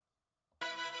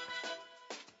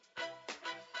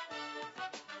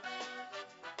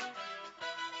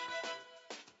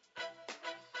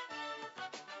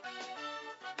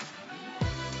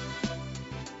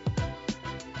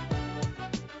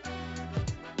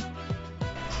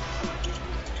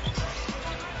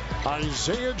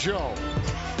Isaiah Joe.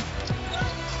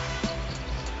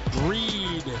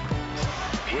 Reed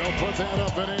will put that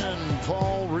up and in.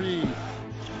 Paul Reed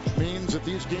means that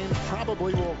these games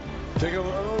probably will take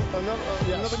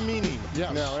another meaning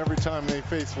now every time they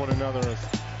face one another.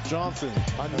 Johnson,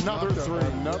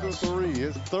 another three,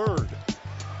 his third.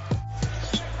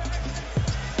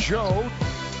 Joe.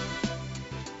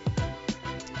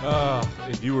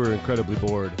 If you were incredibly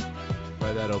bored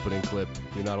by that opening clip,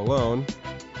 you're not alone.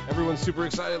 Everyone's super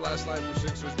excited last night for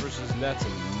Sixers versus Nets,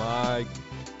 and my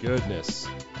goodness,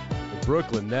 the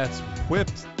Brooklyn Nets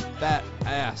whipped that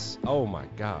ass. Oh my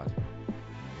God.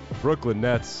 Brooklyn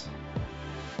Nets.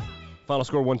 Final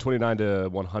score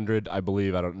 129-100, I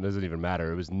believe. It doesn't even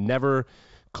matter. It was never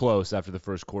close after the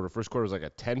first quarter. First quarter was like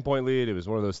a 10-point lead. It was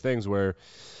one of those things where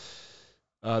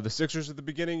the Sixers at the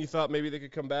beginning, you thought maybe they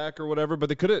could come back or whatever, but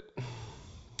they couldn't.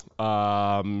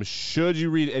 Should you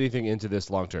read anything into this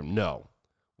long term? No.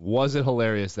 Was it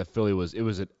hilarious that Philly was? It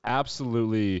was an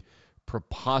absolutely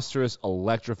preposterous,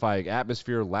 electrifying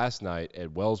atmosphere last night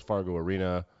at Wells Fargo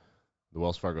Arena, the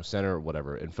Wells Fargo Center, or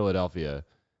whatever, in Philadelphia,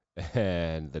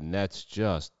 and the Nets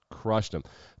just crushed them.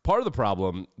 Part of the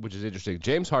problem, which is interesting,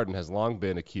 James Harden has long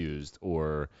been accused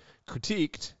or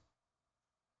critiqued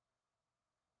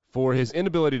for his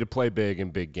inability to play big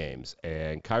in big games.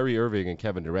 And Kyrie Irving and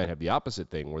Kevin Durant have the opposite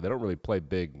thing, where they don't really play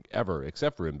big ever,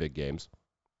 except for in big games.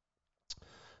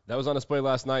 That was on display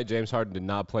last night. James Harden did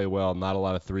not play well, not a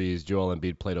lot of threes. Joel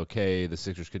Embiid played okay. The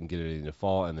Sixers couldn't get anything to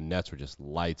fall, and the Nets were just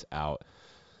lights out.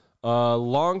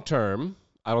 Long term,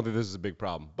 I don't think this is a big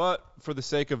problem. But for the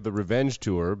sake of the revenge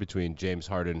tour between James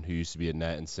Harden, who used to be a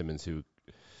Net, and Simmons, who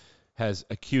has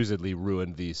accusedly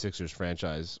ruined the Sixers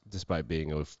franchise despite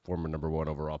being a former number 1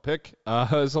 overall pick,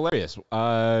 it's hilarious.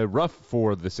 Rough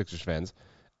for the Sixers fans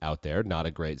out there. Not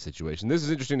a great situation. This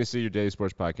is interesting to see. Your daily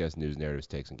sports podcast, news, narratives,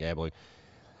 takes, and gambling.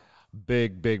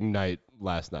 Big night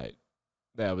last night.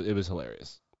 It was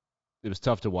hilarious. It was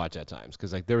tough to watch at times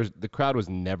because the crowd was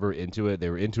never into it. They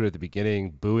were into it at the beginning,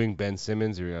 booing Ben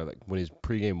Simmons. When his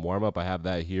pregame warm up, I have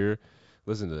that here.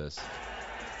 Listen to this.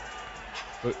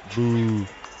 Boo.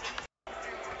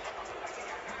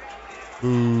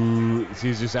 Boo.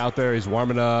 He's just out there. He's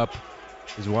warming up.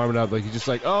 He's just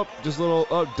like, just a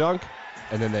little dunk.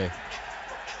 And then they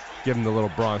give him the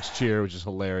little Bronx cheer, which is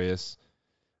hilarious.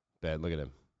 Ben, look at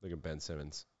him. Look at Ben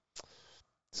Simmons.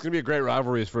 It's going to be a great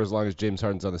rivalry for as long as James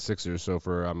Harden's on the Sixers. So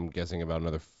for, I'm guessing, about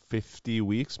another 50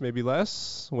 weeks, maybe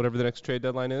less, whatever the next trade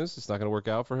deadline is. It's not going to work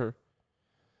out for her.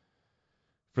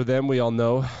 For them, we all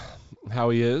know how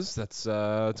he is. That's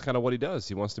kind of what he does.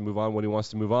 He wants to move on when he wants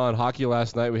to move on. Hockey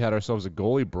last night, we had ourselves a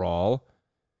goalie brawl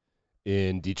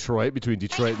in Detroit, between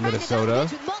Detroit and Minnesota.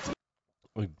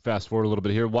 We fast forward a little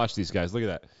bit here. Watch these guys. Look at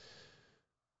that.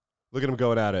 Look at him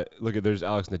going at it. There's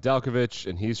Alex Nedeljkovic,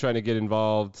 and he's trying to get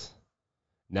involved.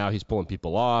 Now he's pulling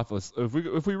people off. If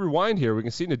we rewind here, we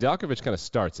can see Nedeljkovic kind of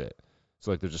starts it.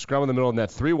 So there's a scrum in the middle of the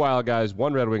net, 3 wild guys,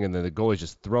 1 Red Wing, and then the goalie's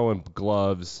just throwing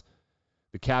gloves.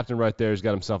 The captain right there has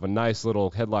got himself a nice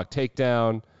little headlock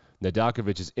takedown.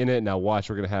 Nedeljkovic is in it. Now watch,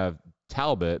 we're going to have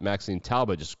Maxime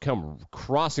Talbot, just come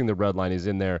crossing the red line. He's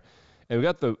in there. And we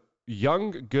got the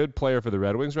young, good player for the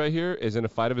Red Wings right here is in a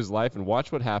fight of his life, and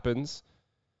watch what happens.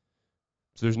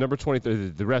 So there's number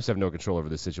 23. The refs have no control over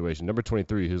this situation. Number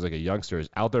 23, who's like a youngster, is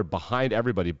out there behind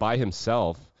everybody by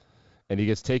himself, and he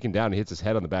gets taken down. And he hits his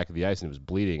head on the back of the ice, and he was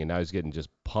bleeding, and now he's getting just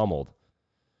pummeled.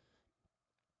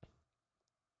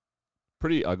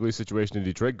 Pretty ugly situation in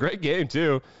Detroit. Great game,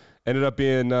 too. Ended up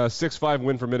being a 6-5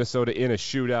 win for Minnesota in a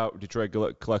shootout.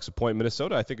 Detroit collects a point.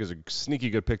 Minnesota, I think, is a sneaky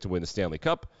good pick to win the Stanley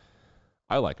Cup.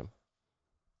 I like him.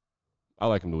 I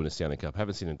like him to win a Stanley Cup.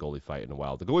 Haven't seen a goalie fight in a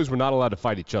while. The goalies were not allowed to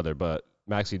fight each other, but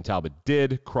Maxime Talbot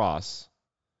did cross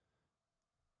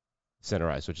center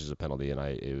ice, which is a penalty, and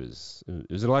it was an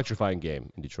electrifying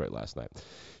game in Detroit last night.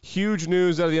 Huge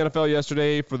news out of the NFL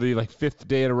yesterday for the 5th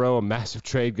day in a row. A massive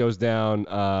trade goes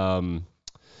down.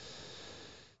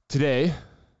 Today,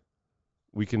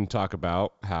 we can talk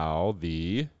about how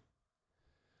the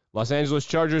Los Angeles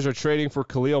Chargers are trading for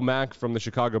Khalil Mack from the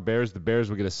Chicago Bears. The Bears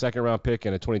will get a 2nd-round pick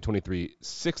and a 2023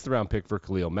 6th-round pick for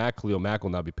Khalil Mack. Khalil Mack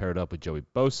will now be paired up with Joey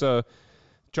Bosa.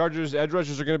 Chargers edge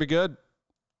rushers are going to be good.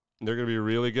 They're going to be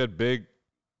really good. Big.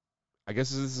 I guess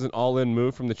this is an all-in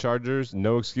move from the Chargers.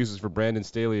 No excuses for Brandon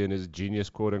Staley and his genius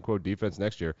quote-unquote defense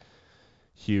next year.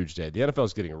 Huge day. The NFL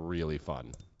is getting really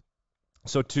fun.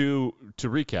 So to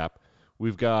recap,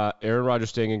 we've got Aaron Rodgers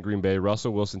staying in Green Bay,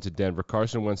 Russell Wilson to Denver,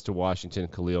 Carson Wentz to Washington,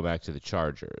 Khalil Mack to the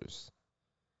Chargers.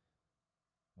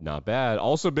 Not bad.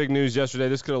 Also big news yesterday.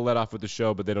 This could have led off with the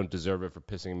show, but they don't deserve it for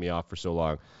pissing me off for so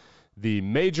long. The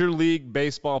Major League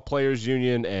Baseball Players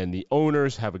Union and the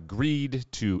owners have agreed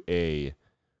to a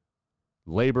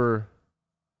labor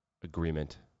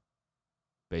agreement.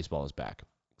 Baseball is back.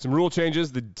 Some rule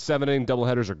changes. The 7-inning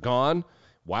doubleheaders are gone.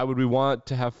 Why would we want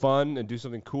to have fun and do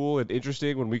something cool and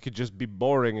interesting when we could just be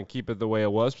boring and keep it the way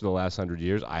it was for the last 100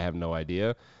 years? I have no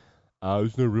idea.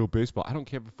 There's no real baseball. I don't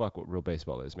care a fuck what real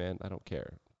baseball is, man. I don't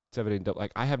care. 7-inning double.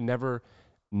 Like, I have never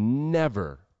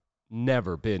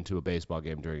been to a baseball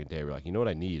game during a day where, like, you know what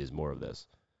I need is more of this.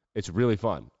 It's really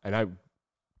fun. And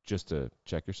just to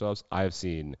check yourselves, I have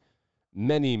seen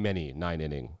many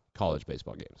 9-inning college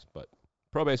baseball games, but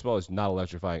pro baseball is not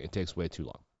electrifying. It takes way too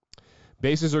long.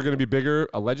 Bases are going to be bigger,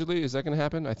 allegedly. Is that going to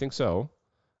happen? I think so.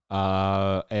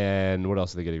 And what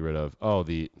else are they getting rid of? Oh,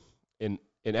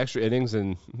 in extra innings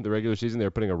in the regular season, they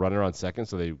were putting a runner on second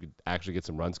so they could actually get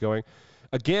some runs going.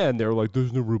 Again, they were like,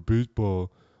 there's no real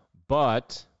baseball.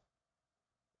 But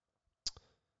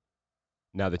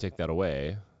now they take that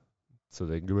away so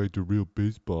they can go back to real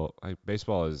baseball.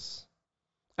 Baseball is,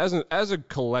 as a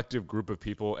collective group of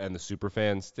people and the super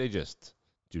fans, they just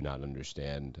do not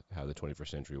understand how the 21st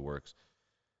century works.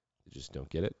 They just don't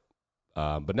get it.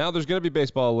 But now there's going to be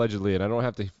baseball, allegedly, and I don't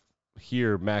have to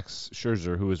hear Max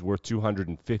Scherzer, who is worth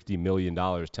 $250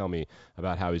 million, tell me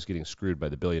about how he's getting screwed by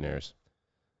the billionaires,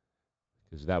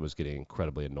 because that was getting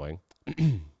incredibly annoying.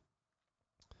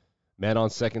 Man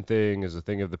on second thing is a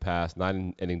thing of the past.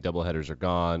 9-inning doubleheaders are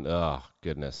gone. Oh,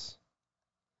 goodness.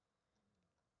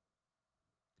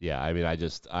 Yeah, I mean,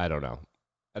 I don't know.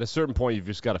 At a certain point, you've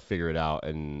just got to figure it out,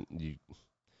 and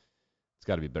it's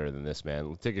got to be better than this, man.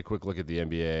 Let's take a quick look at the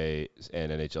NBA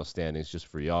and NHL standings just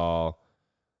for y'all.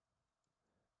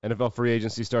 NFL free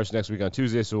agency starts next week on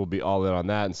Tuesday, so we'll be all in on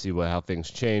that and see how things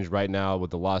change. Right now,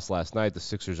 with the loss last night, the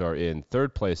Sixers are in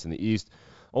third place in the East.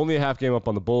 Only a half game up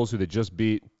on the Bulls, who they just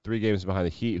beat. 3 games behind the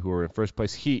Heat, who are in first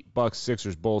place. Heat, Bucks,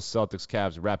 Sixers, Bulls, Celtics,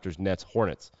 Cavs, Raptors, Nets,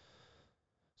 Hornets.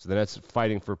 So the Nets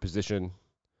fighting for position.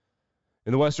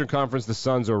 In the Western Conference, the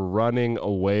Suns are running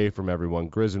away from everyone.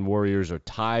 Grizz and Warriors are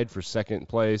tied for second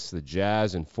place. The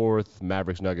Jazz in fourth.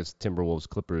 Mavericks, Nuggets, Timberwolves,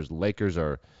 Clippers, Lakers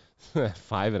are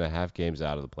 5.5 games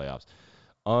out of the playoffs.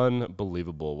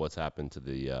 Unbelievable what's happened to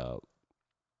the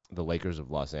Lakers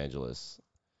of Los Angeles.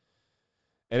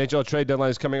 NHL trade deadline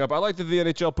is coming up. I like that the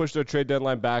NHL pushed their trade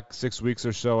deadline back 6 weeks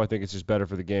or so. I think it's just better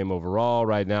for the game overall.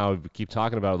 Right now, we keep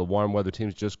talking about it. The warm weather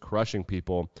team's just crushing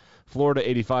people. Florida,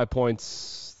 85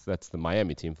 points. That's the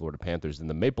Miami team, Florida Panthers. And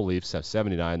the Maple Leafs have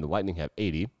 79. The Lightning have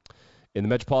 80. In the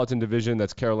Metropolitan Division,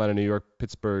 that's Carolina, New York,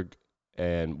 Pittsburgh,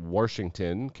 and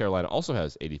Washington. Carolina also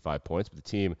has 85 points, but the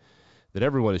team that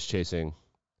everyone is chasing,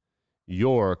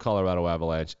 your Colorado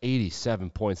Avalanche, 87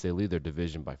 points. They lead their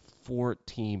division by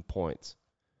 14 points.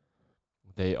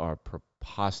 They are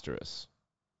preposterous.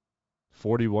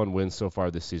 41 wins so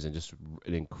far this season. Just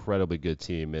an incredibly good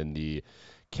team. In the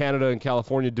Canada and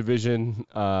California division,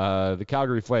 the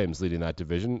Calgary Flames leading that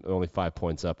division, only 5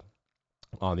 points up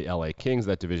on the LA Kings.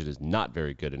 That division is not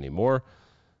very good anymore.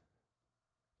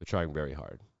 They're trying very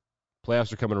hard.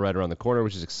 Playoffs are coming right around the corner,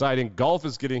 which is exciting. Golf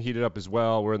is getting heated up as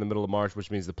well. We're in the middle of March, which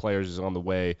means the Players is on the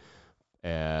way.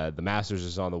 The Masters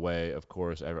is on the way, of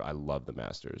course. I love the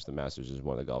Masters. The Masters is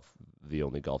one of the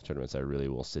only golf tournaments I really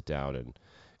will sit down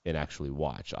and actually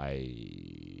watch.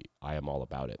 I am all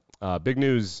about it. Big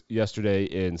news yesterday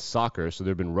in soccer. So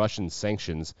there have been Russian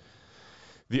sanctions.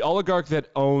 The oligarch that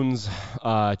owns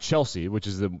Chelsea, which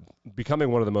is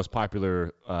becoming one of the most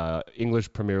popular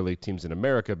English Premier League teams in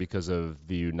America because of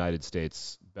the United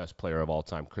States' best player of all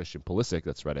time, Christian Pulisic.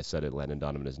 That's right, I said it. Landon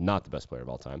Donovan is not the best player of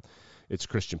all time. It's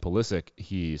Christian Pulisic.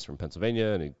 He's from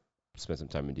Pennsylvania, and he spent some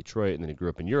time in Detroit, and then he grew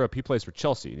up in Europe. He plays for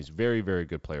Chelsea, and he's a very, very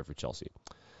good player for Chelsea.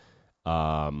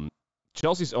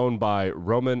 Chelsea's owned by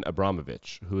Roman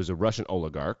Abramovich, who is a Russian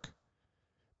oligarch.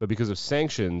 But because of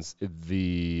sanctions,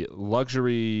 the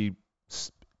luxury,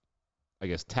 I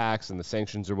guess, tax and the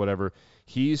sanctions or whatever,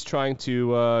 he's trying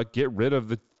to get rid of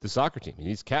the soccer team. He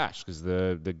needs cash because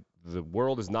the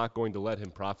world is not going to let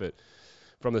him profit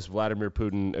from this Vladimir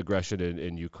Putin aggression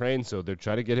in Ukraine. So they're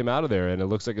trying to get him out of there, and it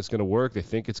looks like it's going to work. They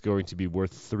think it's going to be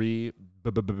worth $3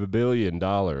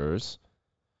 billion.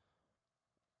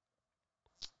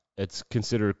 It's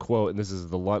considered, quote, and this is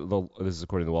this is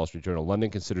according to the Wall Street Journal,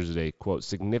 London considers it a, quote,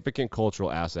 significant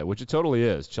cultural asset, which it totally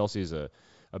is. Chelsea is a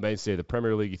mainstay of the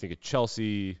Premier League. You think of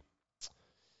Chelsea,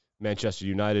 Manchester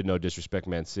United, no disrespect,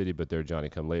 Man City, but they're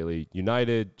Johnny-come-lately.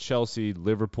 United, Chelsea,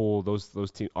 Liverpool,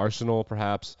 those teams, Arsenal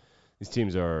perhaps. These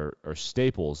teams are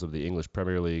staples of the English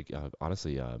Premier League.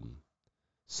 Honestly,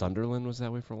 Sunderland was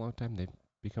that way for a long time. They've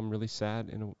become really sad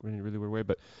in a really weird way.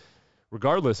 But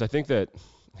regardless, I think that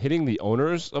hitting the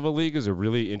owners of a league is a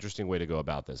really interesting way to go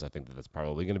about this. I think that's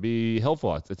probably going to be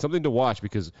helpful. It's something to watch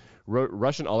because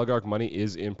Russian oligarch money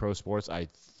is in pro sports. I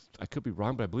could be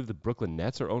wrong, but I believe the Brooklyn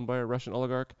Nets are owned by a Russian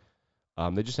oligarch.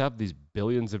 They just have these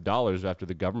billions of dollars after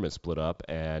the government split up,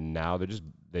 and now they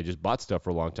just bought stuff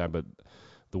for a long time. But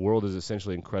the world is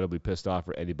essentially incredibly pissed off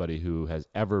for anybody who has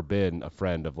ever been a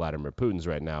friend of Vladimir Putin's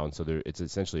right now, and so it's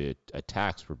essentially a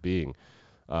tax for being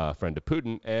a friend of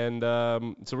Putin. And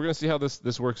so we're going to see how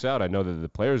this works out. I know that the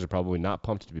players are probably not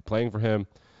pumped to be playing for him.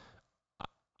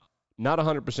 Not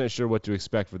 100% sure what to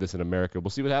expect for this in America. We'll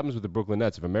see what happens with the Brooklyn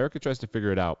Nets. If America tries to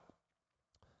figure it out,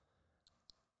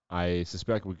 I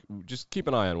suspect we just keep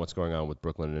an eye on what's going on with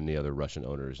Brooklyn and any other Russian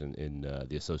owners in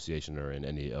the association or in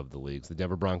any of the leagues. The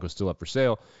Denver Broncos still up for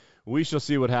sale. We shall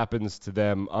see what happens to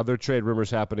them. Other trade rumors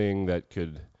happening that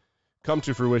could come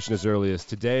to fruition as early as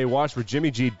today. Watch for Jimmy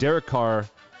G, Derek Carr,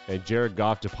 and Jared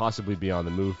Goff to possibly be on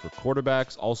the move for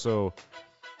quarterbacks. Also,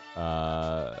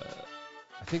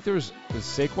 I think there's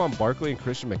Saquon Barkley and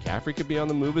Christian McCaffrey could be on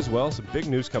the move as well. Some big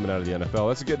news coming out of the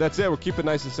NFL. That's it. We'll keep it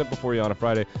nice and simple for you on a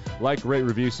Friday. Like, rate,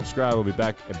 review, subscribe. We'll be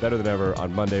back better than ever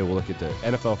on Monday. We'll look at the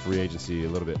NFL free agency, a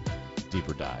little bit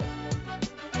deeper dive.